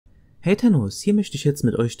Hey Tennos, hier möchte ich jetzt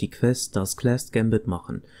mit euch die Quest das Glast-Gambit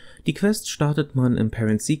machen. Die Quest startet man im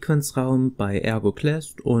Parent-Sequence-Raum bei Ergo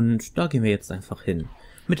Glast und da gehen wir jetzt einfach hin.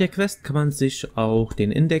 Mit der Quest kann man sich auch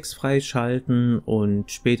den Index freischalten und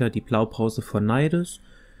später die Blaupause von Neides.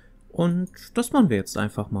 Und das machen wir jetzt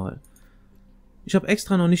einfach mal. Ich habe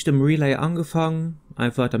extra noch nicht im Relay angefangen,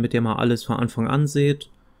 einfach damit ihr mal alles von Anfang an seht.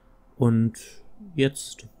 Und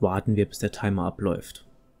jetzt warten wir, bis der Timer abläuft.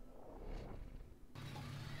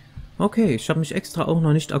 Okay, ich habe mich extra auch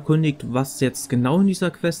noch nicht erkundigt, was jetzt genau in dieser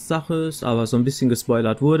Quest-Sache ist, aber so ein bisschen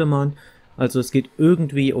gespoilert wurde man. Also es geht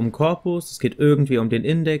irgendwie um Corpus, es geht irgendwie um den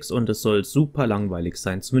Index und es soll super langweilig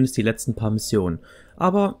sein, zumindest die letzten paar Missionen.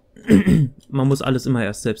 Aber man muss alles immer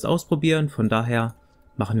erst selbst ausprobieren, von daher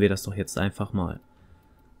machen wir das doch jetzt einfach mal.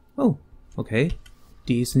 Oh, okay.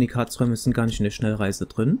 Die Syndikatsräume sind gar nicht in der Schnellreise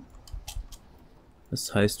drin.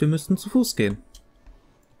 Das heißt, wir müssten zu Fuß gehen.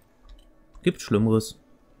 Gibt Schlimmeres.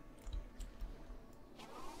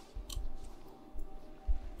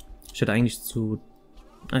 Ich hätte eigentlich zu...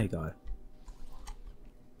 egal.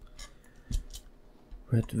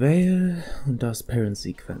 Red Veil und das Parent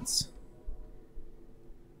Sequence.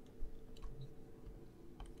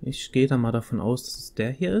 Ich gehe da mal davon aus, dass es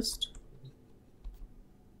der hier ist.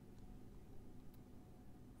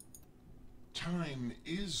 Time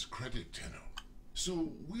is credit tenor,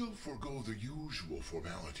 so we'll forgo the usual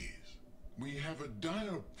formalities. We have a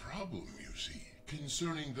dire problem, you see,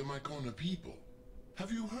 concerning the Mycona people.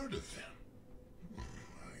 Have you heard of them?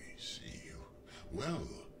 I see. Well,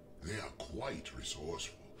 they are quite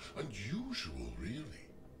resourceful, unusual really.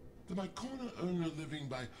 The Mycona earn a living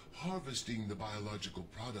by harvesting the biological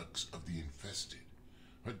products of the infested.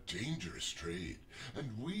 A dangerous trade, and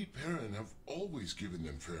we Perrin have always given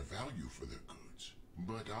them fair value for their goods.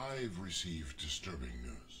 But I've received disturbing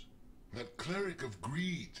news. That cleric of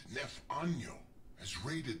greed, Nef Anyo, has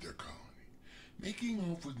raided their colony, making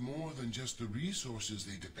off with more than just the resources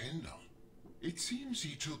they depend on. It seems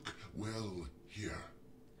he took, well, here,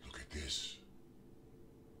 look at this.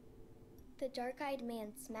 The dark-eyed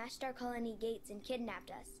man smashed our colony gates and kidnapped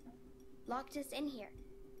us. Locked us in here.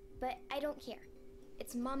 But I don't care.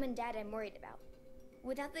 It's Mom and Dad I'm worried about.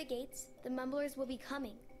 Without the gates, the mumblers will be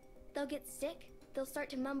coming. They'll get sick, they'll start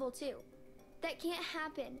to mumble too. That can't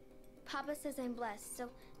happen. Papa says I'm blessed, so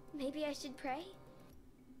maybe I should pray?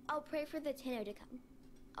 I'll pray for the Tenno to come.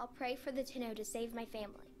 I'll pray for the Tenno to save my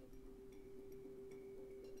family.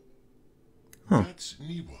 That's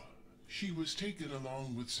Niwa. She was taken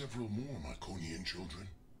along with several more Myconian children.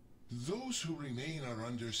 Those who remain are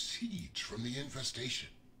under siege from the infestation.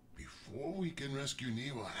 Before we can rescue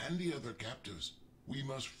Niwa and the other captives, we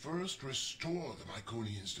must first restore the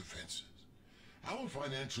Myconians' defenses. Our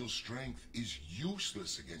financial strength is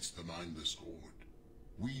useless against the mindless horde.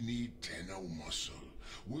 We need Tenno muscle.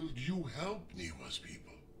 Will you help Niwa's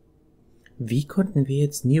people? Wie konnten wir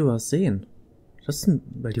jetzt Niwa sehen? Das sind,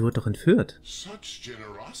 weil die wurde doch entführt. Such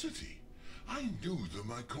generosity. I knew the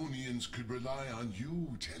Myconians could rely on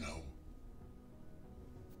you, Tenno.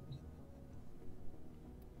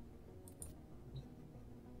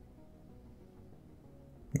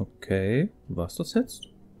 Okay, war's das jetzt?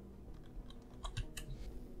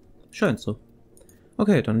 Scheint so.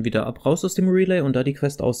 Okay, dann wieder ab raus aus dem Relay und da die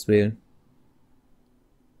Quest auswählen.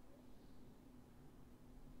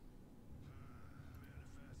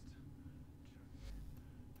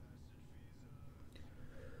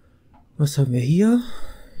 Was haben wir hier?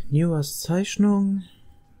 Niwas Zeichnung.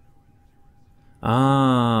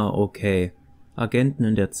 Ah, okay. Agenten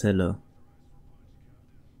in der Zelle.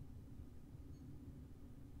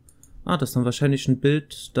 Ah, das ist dann wahrscheinlich ein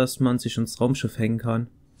Bild, das man sich ins Raumschiff hängen kann.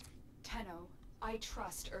 Tenno, I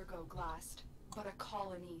trust Ergo Glast, but a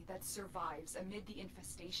colony that survives amid the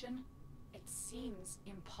infestation, it seems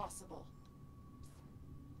impossible.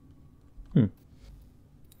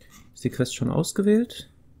 Ist die Quest schon ausgewählt?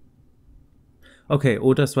 Okay,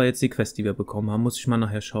 oh, das war jetzt die Quest, die wir bekommen haben. Muss ich mal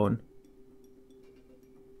nachher schauen.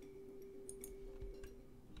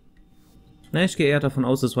 Na, ich gehe eher davon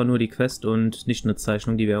aus, es war nur die Quest und nicht eine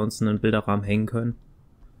Zeichnung, die wir uns in einen Bilderrahmen hängen können.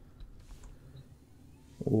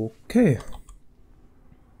 Okay.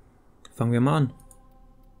 Fangen wir mal an.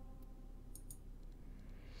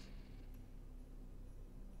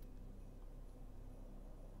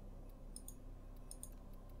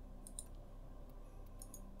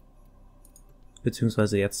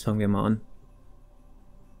 Beziehungsweise jetzt fangen wir mal an.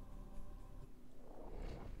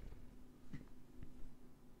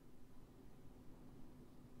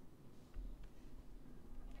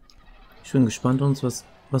 Ich bin gespannt,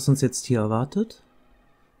 was uns jetzt hier erwartet.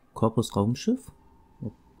 Corpus Raumschiff.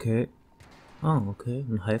 Okay. Ah, okay.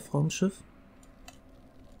 Ein Hive-Raumschiff.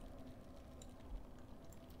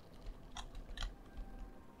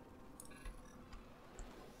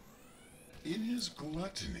 In his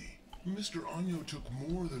gluttony, Mr. Anyo took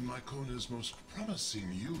more than Mykona's most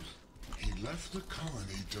promising youth. He left the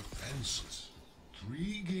colony defenseless.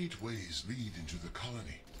 3 gateways lead into the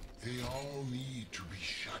colony. They all need to be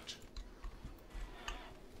shut.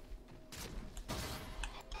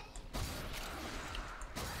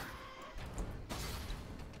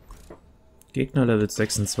 Gegner Level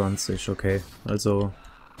 26, okay. Also,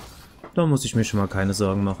 da muss ich mir schon mal keine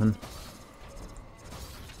Sorgen machen.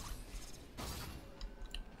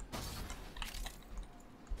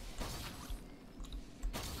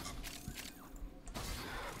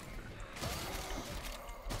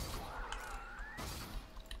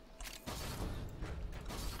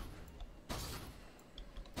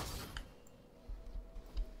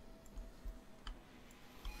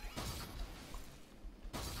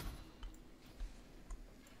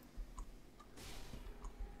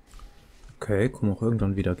 Okay, kommen auch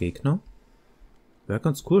irgendwann wieder Gegner. Wäre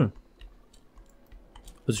ganz cool.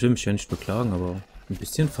 Also ich will mich ja nicht beklagen, aber ein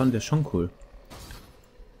bisschen Fun wäre schon cool.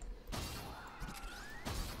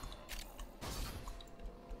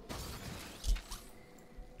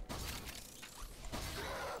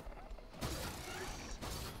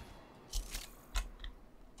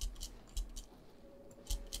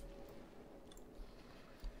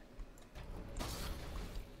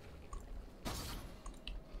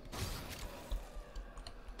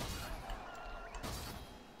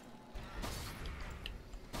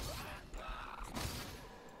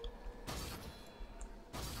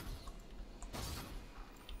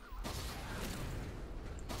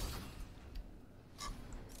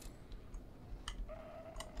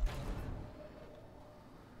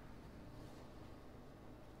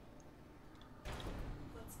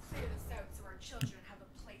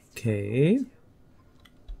 Okay.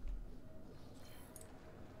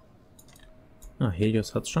 Ah,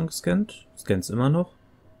 Helios hat's schon gescannt. Scannt's immer noch.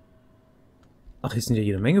 Ach, hier sind ja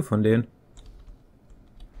jede Menge von denen.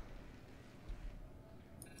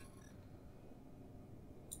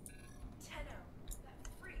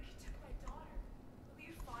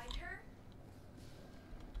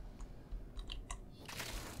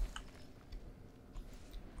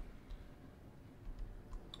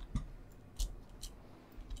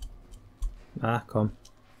 Ach, komm.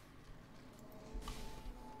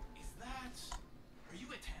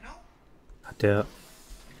 Hat der...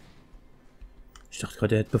 Ich dachte gerade,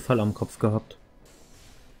 der hätte Befall am Kopf gehabt.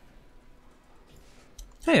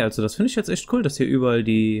 Hey, also das finde ich jetzt echt cool, dass hier überall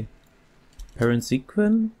die Parent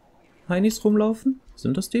Sequin Heinis rumlaufen.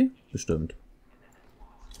 Sind das die? Bestimmt.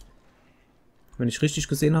 Wenn ich richtig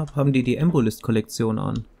gesehen habe, haben die Embolist-Kollektion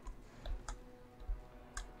an.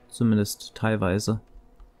 Zumindest teilweise.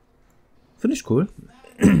 Finde ich cool.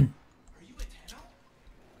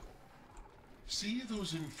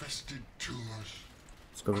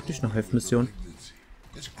 Das war wirklich eine Hive-Mission.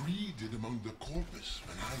 The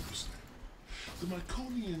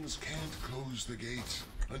Myconians can't close the gates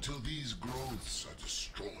until these growths are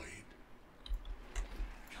destroyed.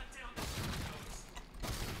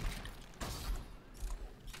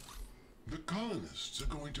 The colonists are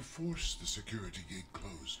going to force the security gate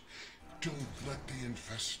closed. Don't let the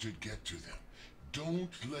infested get to them.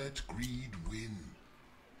 Don't let greed win.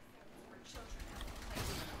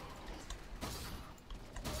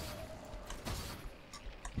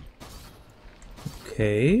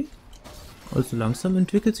 Okay. Also langsam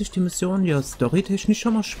entwickelt sich die Mission ja storytechnisch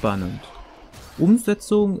schon mal spannend.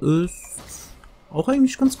 Umsetzung ist auch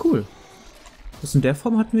eigentlich ganz cool. Das in der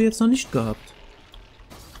Form hatten wir jetzt noch nicht gehabt.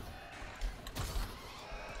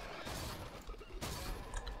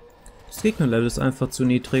 Das Gegnerlevel ist einfach zu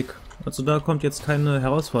niedrig. Also da kommt jetzt keine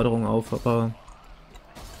Herausforderung auf, aber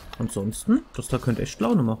ansonsten, das da könnte echt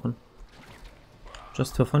Laune machen.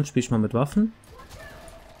 Just for fun spiele ich mal mit Waffen.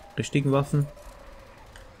 Richtigen Waffen.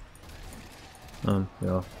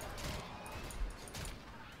 Ja.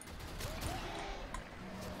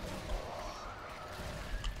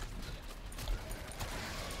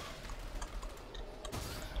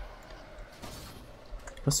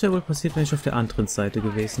 Was wäre wohl passiert, wenn ich auf der anderen Seite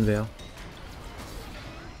gewesen wäre?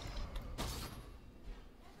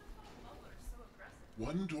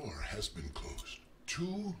 One door has been closed.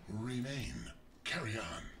 2 remain. Carry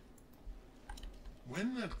on.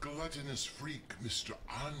 When that gluttonous freak, Mr.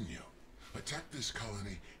 Anyo, attacked this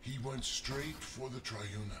colony, he went straight for the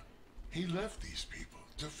Triuna. He left these people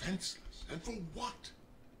defenseless. And for what?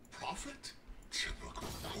 Profit? Typical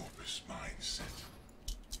corpus mindset.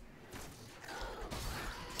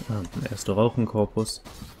 Erster Rauchenkorpus.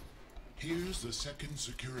 Here's the second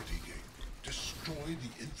security gate. Destroy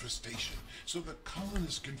the infestation so the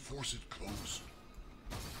colonists can force it closed.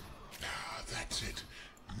 Ah, that's it.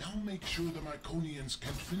 Now make sure the Myconians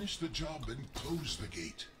can finish the job and close the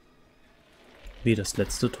gate. Wie das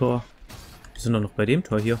letzte Tor. Wir sind doch noch bei dem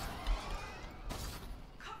Tor hier.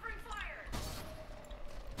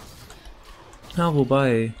 Ah,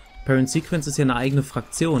 wobei. Parent Sequence ist ja eine eigene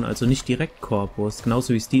Fraktion, also nicht direkt Corpus.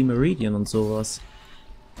 Genauso wie Steel Meridian und sowas.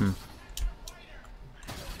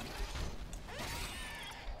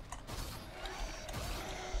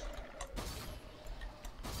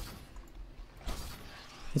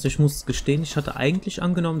 Also ich muss gestehen, ich hatte eigentlich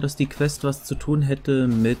angenommen, dass die Quest was zu tun hätte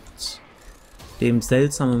mit dem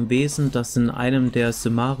seltsamen Wesen, das in einem der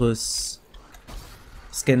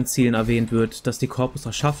Semaris-Scan-Zielen erwähnt wird, dass die Corpus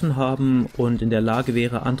erschaffen haben und in der Lage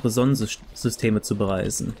wäre, andere Sonnensysteme zu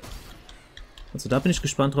bereisen. Also da bin ich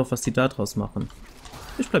gespannt drauf, was die da draus machen.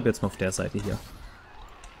 Ich bleibe jetzt mal auf der Seite hier.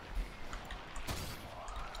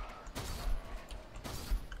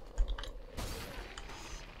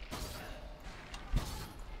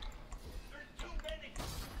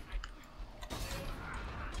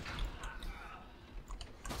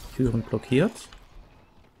 Türen blockiert.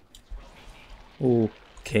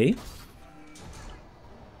 Okay.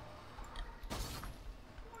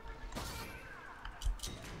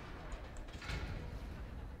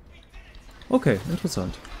 Okay,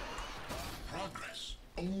 interessant. Progress.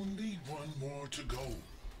 Only one more to go.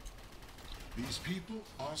 These people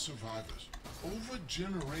are survivors. Over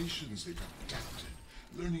generations they've adapted,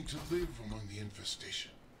 learning to live among the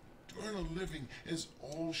infestation. To earn a living is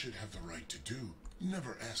all should have the right to do,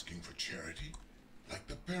 never asking for charity, like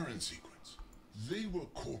the parent sequence. They were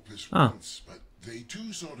corpus once, but they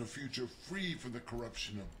too sought a future free from the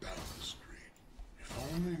corruption of boundless greed. If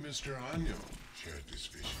only Mr. Anyo shared this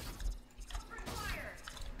vision.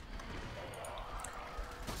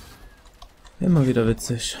 Immer wieder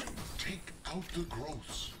witzig. Take out the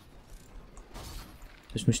growths.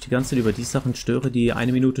 Ich mich die ganze Zeit über die Sachen störe, die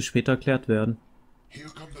eine Minute später erklärt werden. Here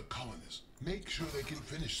come the colonists. Make sure they can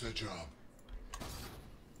finish their job.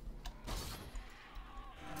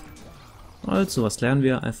 Also, was lernen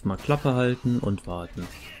wir? Einfach mal Klappe halten und warten.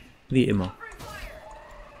 Wie immer.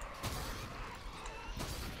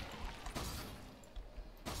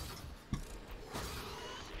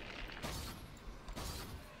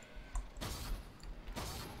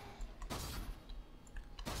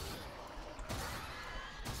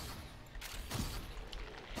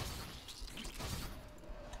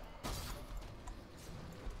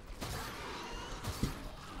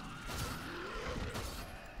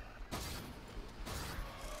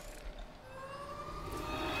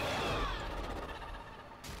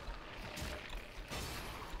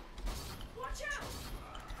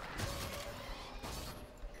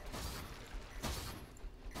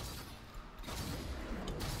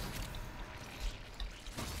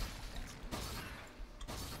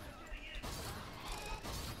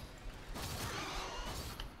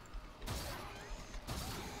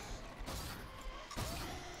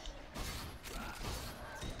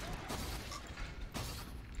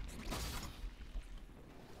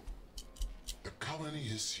 The colony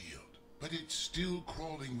is sealed, but it's still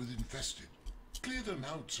crawling with infested. Clear them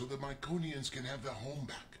out so the Myconians can have their home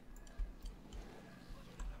back.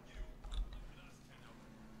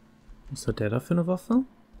 Was hat der da für eine Waffe?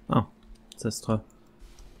 Ah, Zestra.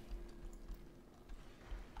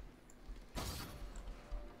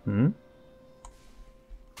 Hm?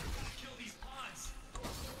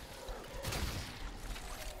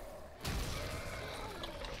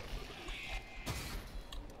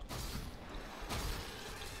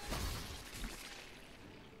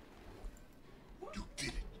 You did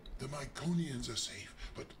it. The Myconians are safe,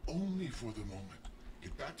 but only for the moment.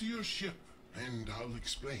 Get back to your ship, and I'll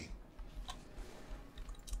explain.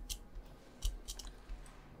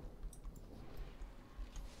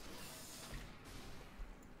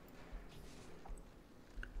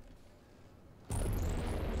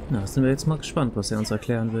 Na, sind wir jetzt mal gespannt, was er uns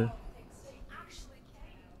erklären will.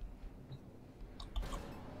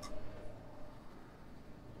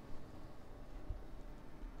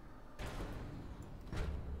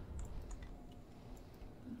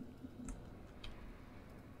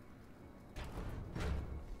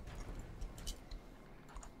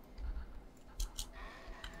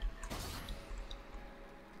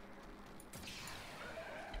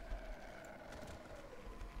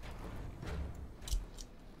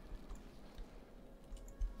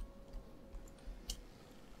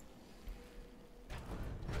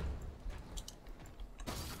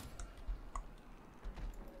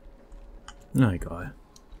 Na egal.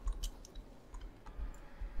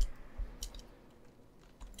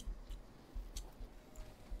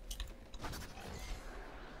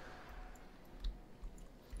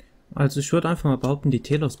 Also ich würde einfach mal behaupten, die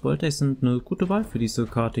Teil aus Wollt sind eine gute Wahl für diese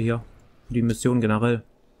Karte hier. Für die Mission generell.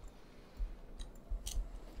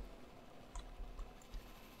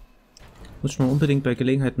 Muss ich mal unbedingt bei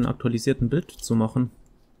Gelegenheit ein aktualisierten Bild zu machen.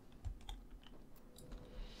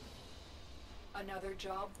 Another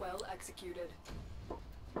job well executed.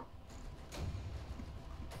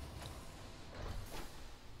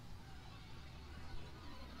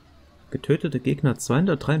 Getötete Gegner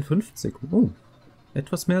 253. Oh,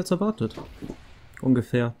 etwas mehr als erwartet.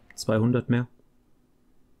 Ungefähr 200 mehr.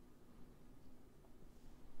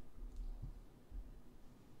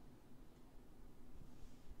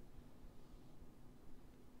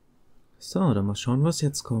 So, dann mal schauen, was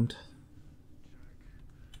jetzt kommt.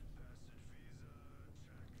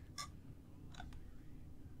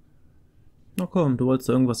 Na komm, du wolltest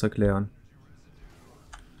irgendwas erklären.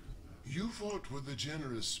 You fought with a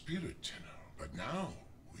generous spirit, Tenno, but now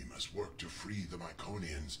we must work to free the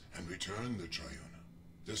Myconians and return the Triuna.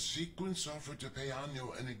 The sequence offered to pay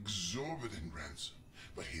Anyo an exorbitant ransom,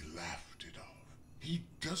 but he laughed it off. He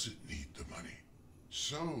doesn't need the money.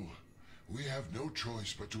 So, we have no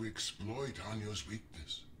choice but to exploit Anyo's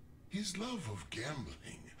weakness. His love of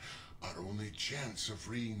gambling. Our only chance of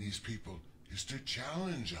freeing these people is to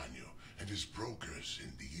challenge Anyo and his brokers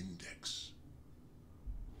in the Index.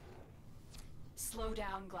 Slow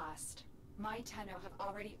down, Glast. My Tenno have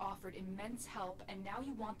already offered immense help, and now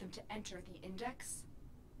you want them to enter the Index?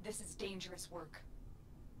 This is dangerous work.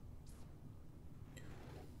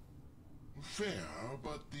 Fair,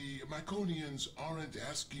 but the Myconians aren't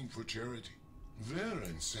asking for charity. Their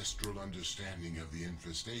ancestral understanding of the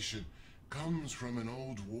infestation comes from an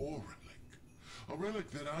old war relic. A relic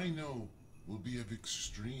that I know will be of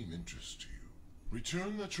extreme interest to you.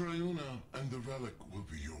 Return the Triuna and the relic will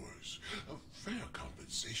be yours. A fair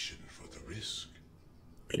compensation for the risk.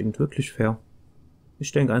 Klingt wirklich fair.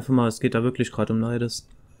 Ich denke einfach mal, es geht da wirklich gerade um Neides.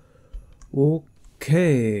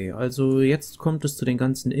 Okay, also jetzt kommt es zu den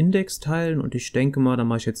ganzen Index-Teilen und ich denke mal, da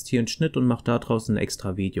mache ich jetzt hier einen Schnitt und mache da draußen ein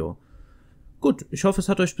extra Video. Gut, ich hoffe, es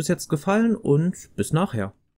hat euch bis jetzt gefallen und bis nachher.